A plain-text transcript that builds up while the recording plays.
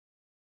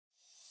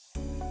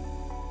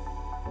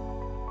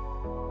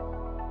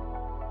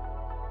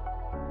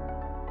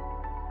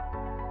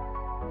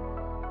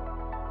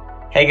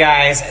Hey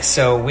guys,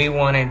 so we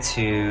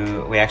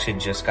actually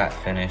just got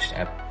finished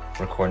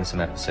recording some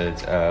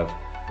episodes of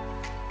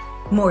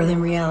More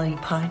Than Reality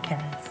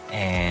Podcast.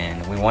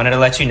 And we wanted to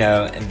let you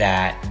know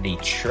that the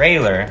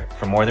trailer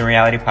for More Than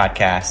Reality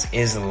Podcast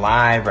is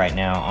live right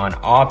now on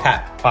all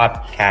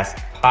podcast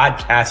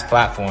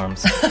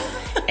platforms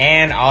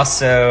and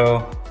also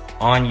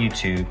on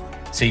YouTube.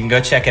 So you can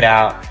go check it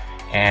out,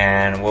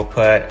 and we'll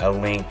put a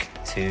link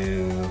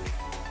to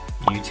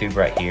YouTube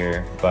right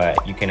here,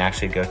 but you can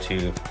actually go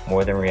to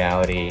More Than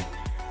Reality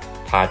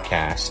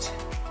Podcast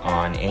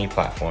on any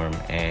platform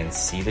and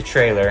see the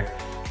trailer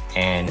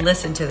and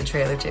listen to the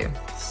trailer too.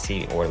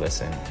 See or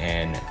listen,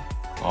 and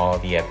all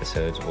the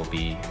episodes will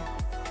be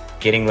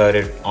getting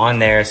loaded on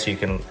there, so you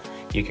can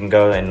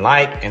go and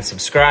like and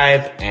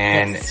subscribe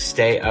and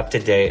stay up to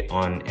date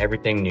on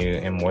everything new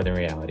and More Than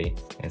Reality.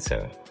 And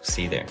so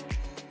see you there.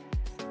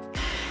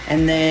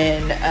 And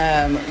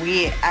then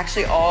we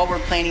actually all were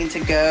planning to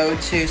go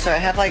to, so I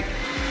have like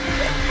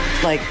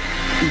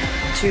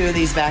two of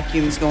these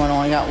vacuums going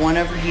on. I got one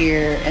over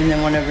here and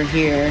then one over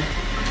here.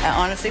 I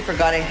honestly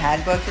forgot I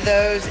had both of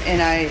those,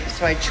 and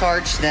so I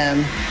charged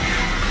them.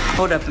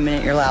 Hold up a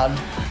minute, you're loud.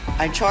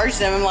 I charged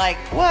them. I'm like,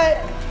 what?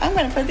 I'm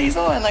gonna put these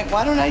on. Like,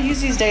 why don't I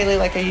use these daily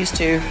like I used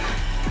to?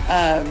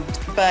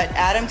 But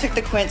Adam took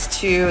the Quints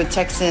to a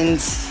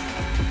Texans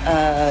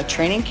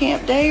training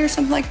camp day or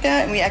something like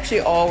that, and we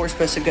actually all were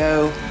supposed to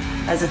go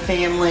as a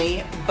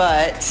family,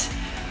 but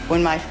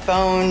when my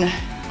phone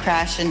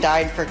crashed and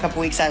died for a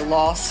couple weeks, I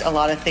lost a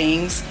lot of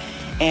things,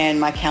 and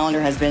my calendar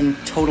has been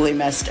totally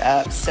messed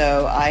up.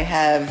 So I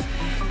have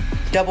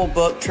double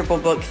booked, triple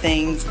booked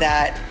things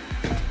that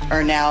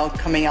are now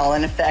coming all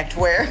in effect,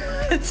 where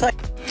it's like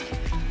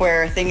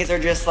where things are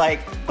just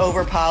like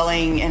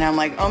overpiling, and I'm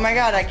like, oh my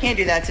god, I can't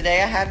do that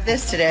today, I have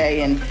this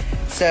today. And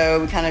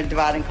so we kind of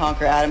divide and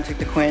conquer. Adam took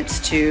the Quints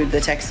to the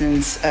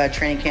Texans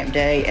training camp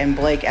day, and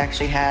Blake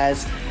actually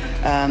has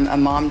a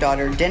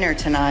mom-daughter dinner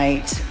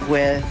tonight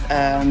with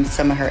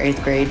some of her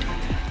eighth grade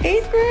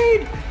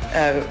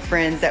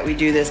friends that we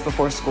do this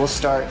before school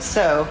starts.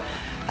 So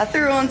I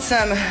threw on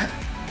some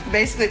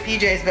basically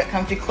PJs but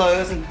comfy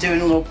clothes and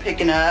doing a little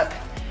picking up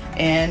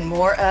and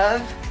more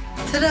of,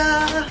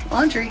 ta-da,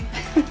 laundry.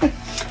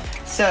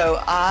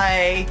 So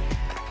I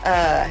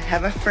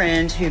have a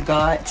friend who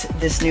got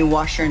this new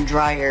washer and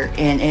dryer,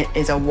 and it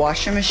is a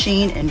washing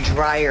machine and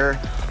dryer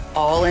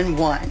all in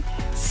one.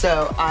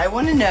 So I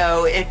want to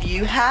know if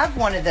you have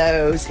one of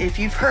those, if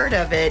you've heard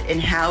of it, and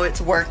how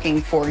it's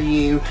working for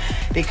you,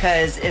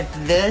 because if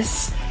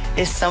this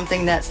is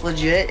something that's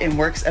legit and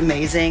works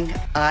amazing,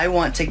 I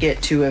want to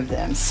get two of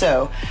them.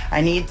 So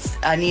I need,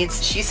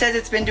 she says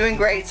it's been doing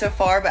great so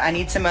far, but I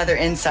need some other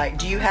insight.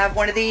 Do you have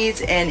one of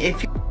these? And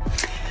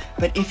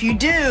if you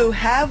do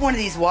have one of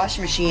these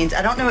washing machines,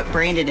 I don't know what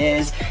brand it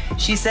is.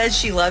 She says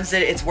she loves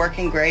it, it's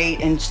working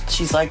great, and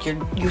she's like,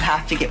 you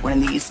have to get one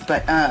of these.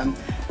 But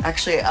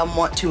actually, I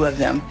want two of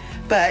them.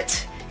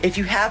 But if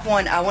you have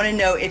one, I want to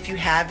know if you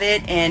have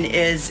it, and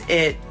is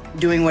it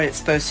doing what it's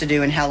supposed to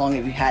do, and how long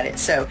have you had it?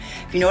 So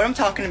if you know what I'm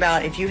talking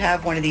about, if you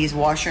have one of these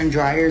washer and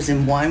dryers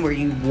in one where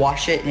you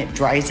wash it and it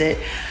dries it,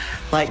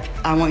 like,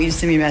 I want you to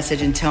send me a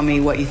message and tell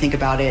me what you think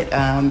about it,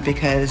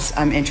 because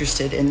I'm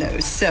interested in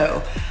those.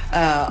 So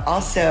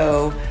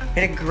also,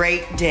 we had a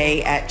great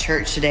day at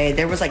church today.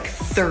 There was like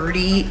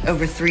 30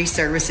 over 3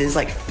 services,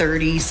 like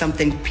 30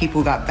 something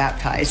people got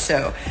baptized.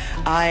 So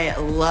I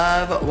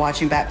love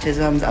watching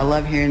baptisms. I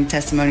love hearing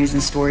testimonies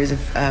and stories of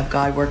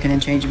God working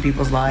and changing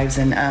people's lives,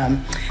 and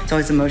it's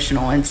always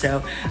emotional. And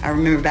so I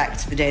remember back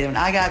to the day when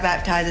I got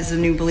baptized as a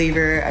new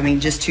believer. I mean,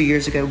 just 2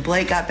 years ago,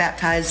 Blake got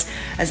baptized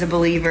as a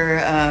believer.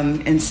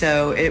 And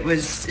so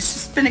it's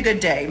just been a good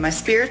day. My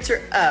spirits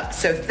are up,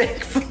 so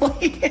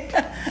thankfully.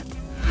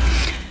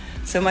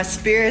 So my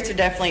spirits are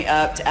definitely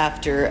upped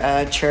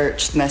after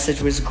church. The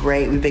message was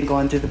great. We've been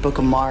going through the book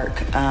of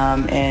Mark,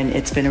 and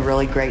it's been a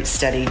really great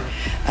study,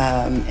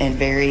 and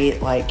very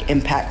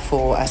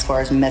impactful as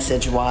far as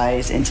message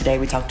wise. And today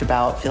we talked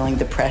about feeling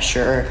the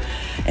pressure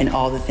and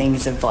all the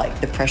things of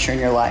the pressure in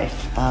your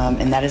life,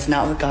 and that is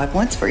not what God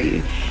wants for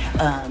you.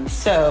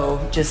 So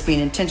just being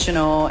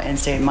intentional and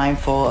staying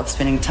mindful of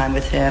spending time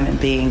with Him and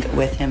being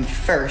with Him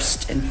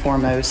first and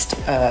foremost.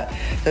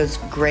 Those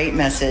great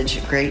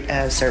message, great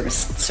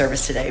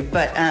service today.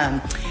 But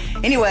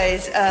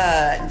anyways,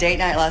 date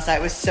night last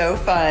night was so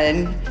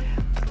fun.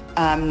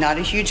 I'm not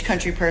a huge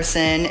country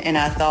person, and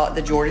I thought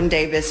the Jordan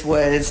Davis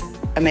was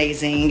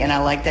amazing, and I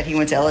like that he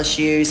went to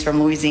LSU. He's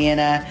from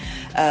Louisiana.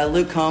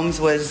 Luke Combs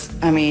was,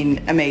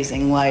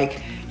 amazing.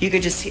 You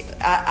could just,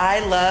 I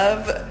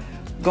love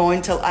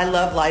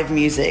live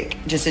music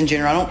just in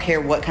general. I don't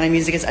care what kind of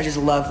music it is. I just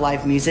love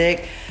live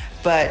music.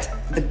 But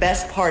the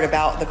best part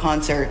about the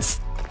concerts,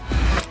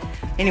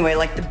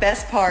 the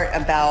best part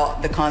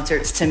about the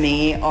concerts to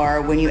me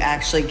are when you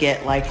actually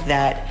get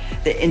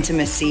the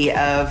intimacy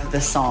of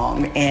the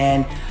song,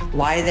 and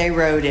why they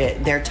wrote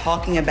it. They're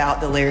talking about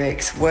the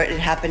lyrics, what had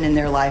happened in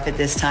their life at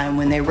this time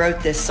when they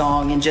wrote this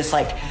song, and just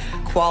like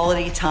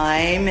quality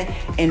time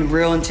and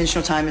real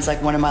intentional time is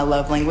like one of my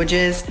love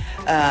languages.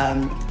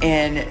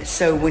 And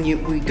so when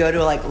we go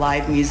to like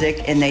live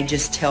music and they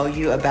just tell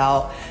you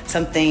about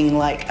something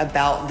like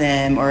about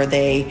them, or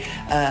they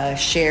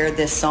share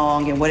this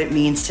song and what it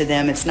means to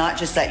them, it's not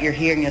just that you're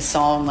hearing a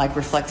song like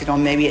reflected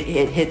on, maybe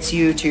it hits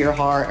you to your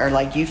heart or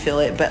like you feel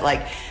it, but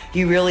like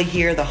you really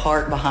hear the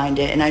heart behind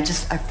it. And I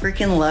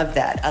freaking love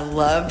that. I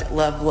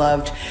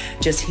loved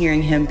just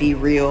hearing him be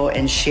real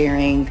and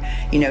sharing,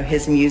 you know,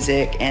 his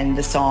music and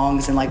the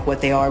songs and like what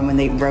they are and when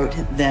they wrote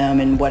them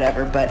and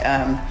whatever. But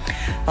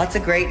lots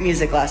of great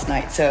music last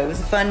night. So it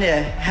was fun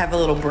to have a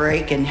little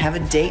break and have a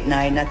date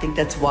night. And I think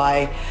that's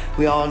why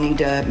we all need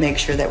to make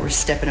sure that we're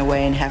stepping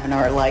away and having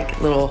our like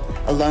little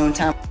alone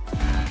time.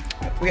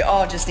 We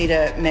all just need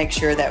to make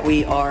sure that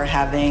we are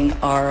having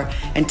our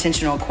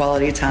intentional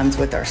quality times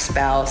with our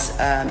spouse.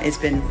 It's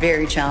been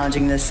very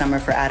challenging this summer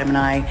for Adam and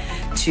I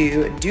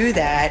to do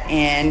that,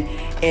 and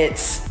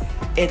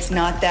it's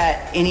not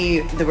that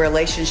the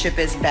relationship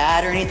is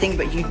bad or anything,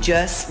 but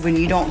when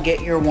you don't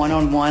get your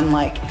one-on-one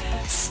like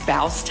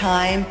spouse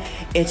time,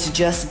 it's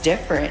just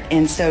different.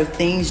 And so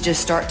things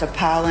just start to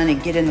pile in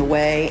and get in the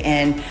way.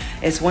 And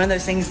it's one of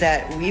those things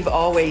that we've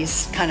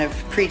always kind of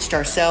preached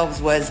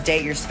ourselves was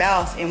date your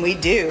spouse, and we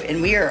do.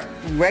 And we are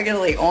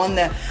regularly on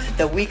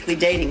the weekly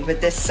dating.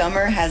 But this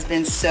summer has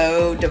been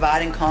so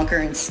divide and conquer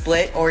and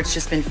split, or it's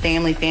just been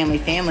family,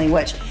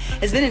 which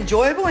has been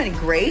enjoyable and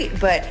great,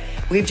 but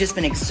we've just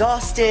been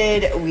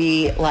exhausted.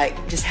 We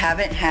like just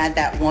haven't had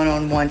that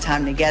one-on-one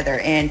time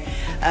together. And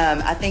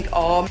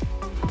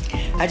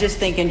I just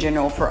think in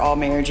general for all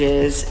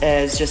marriages,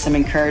 as just some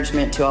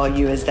encouragement to all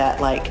you, is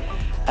that like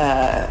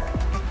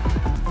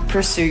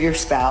pursue your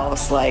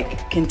spouse,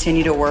 like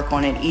continue to work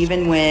on it,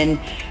 even when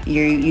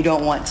you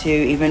don't want to,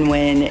 even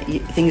when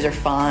things are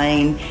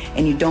fine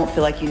and you don't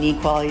feel like you need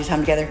quality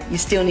time together. You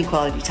still need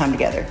quality time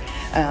together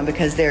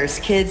because there's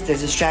kids,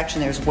 there's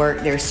distraction, there's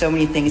work, there's so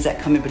many things that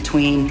come in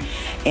between,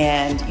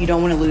 and you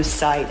don't want to lose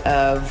sight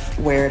of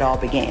where it all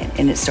began,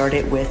 and it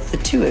started with the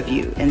two of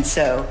you. And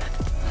so,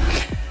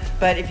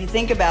 but if you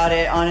think about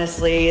it,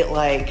 honestly,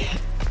 like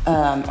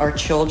our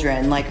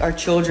children,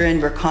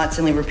 we're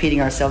constantly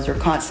repeating ourselves. We're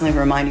constantly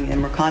reminding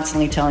them. We're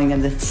constantly telling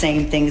them the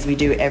same things we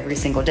do every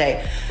single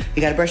day.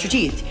 You got to brush your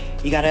teeth.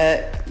 You got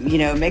to,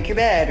 make your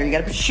bed, or you got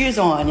to put your shoes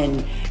on.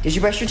 And did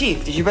you brush your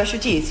teeth? Did you brush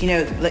your teeth?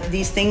 Like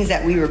these things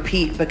that we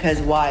repeat because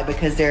why?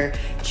 Because they're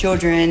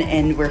children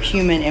and we're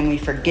human and we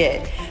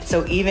forget.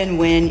 So even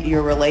when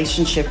your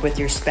relationship with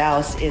your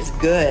spouse is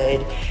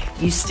good,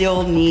 you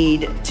still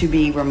need to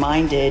be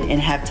reminded and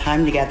have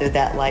time together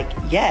that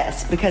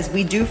yes, because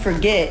we do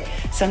forget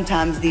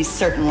sometimes these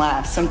certain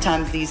laughs,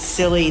 sometimes these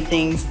silly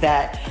things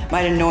that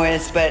might annoy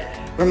us, but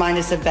remind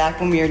us of back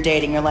when we were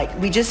dating, or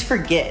we just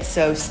forget.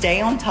 So stay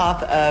on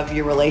top of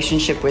your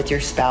relationship with your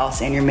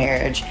spouse and your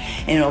marriage,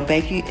 and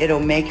it'll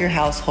make your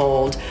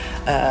household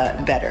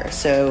better.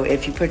 So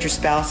if you put your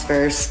spouse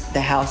first,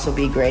 the house will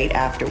be great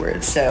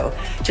afterwards. So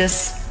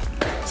just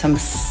some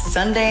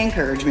Sunday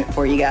encouragement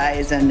for you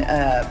guys. And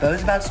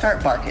Bo's about to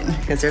start barking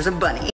because there's a bunny.